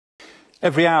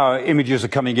Every hour, images are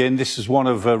coming in. This is one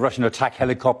of Russian attack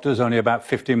helicopters, only about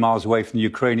 15 miles away from the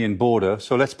Ukrainian border.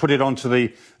 So let's put it onto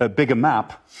the bigger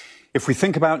map. If we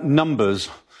think about numbers,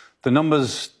 the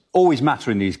numbers always matter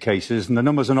in these cases, and the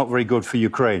numbers are not very good for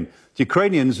Ukraine. The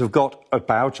Ukrainians have got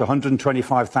about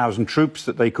 125,000 troops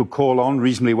that they could call on,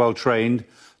 reasonably well trained.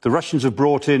 The Russians have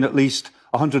brought in at least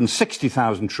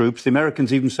 160,000 troops. The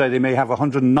Americans even say they may have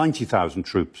 190,000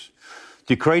 troops.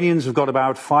 The Ukrainians have got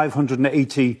about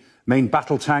 580 main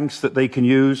battle tanks that they can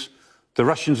use. The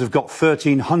Russians have got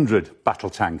 1,300 battle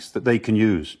tanks that they can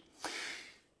use.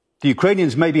 The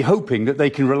Ukrainians may be hoping that they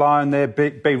can rely on their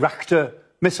Bayraktar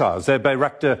missiles, their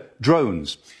Bayraktar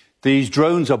drones. These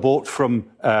drones are bought from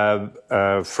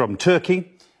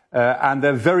Turkey, and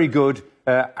they're very good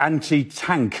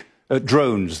anti-tank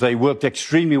drones. They worked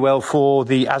extremely well for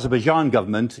the Azerbaijan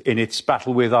government in its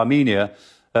battle with Armenia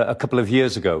a couple of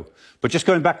years ago. But just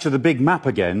going back to the big map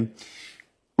again,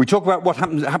 we talk about what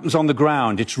happens on the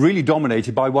ground. It's really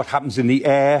dominated by what happens in the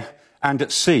air and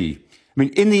at sea. I mean,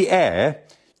 in the air,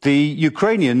 the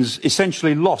Ukrainians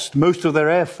essentially lost most of their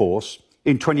air force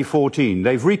in 2014.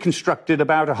 They've reconstructed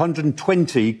about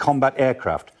 120 combat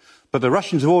aircraft. But the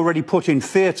Russians have already put in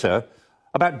theatre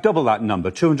about double that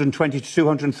number, 220 to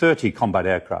 230 combat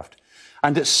aircraft.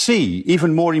 And at sea,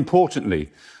 even more importantly,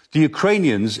 the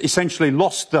Ukrainians essentially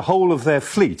lost the whole of their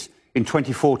fleet in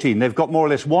 2014. They've got more or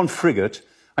less one frigate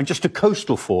and just a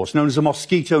coastal force known as the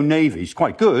Mosquito Navy. It's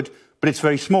quite good, but it's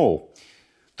very small.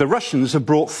 The Russians have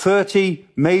brought 30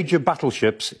 major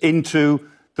battleships into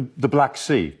the Black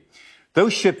Sea.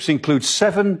 Those ships include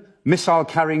 7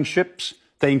 missile-carrying ships.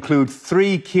 They include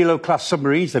 3 Kilo-class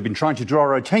submarines. They've been trying to draw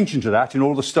our attention to that in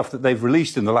all the stuff that they've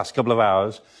released in the last couple of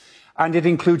hours. And it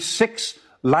includes 6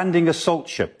 landing assault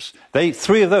ships.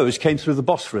 3 of those came through the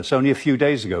Bosphorus only a few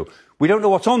days ago. We don't know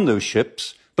what's on those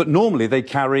ships, but normally they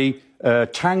carry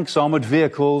tanks, armoured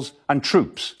vehicles and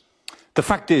troops. The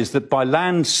fact is that by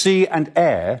land, sea and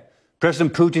air,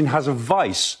 President Putin has a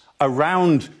vice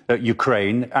around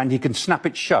Ukraine, and he can snap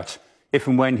it shut if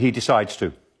and when he decides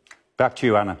to. Back to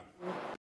you, Anna.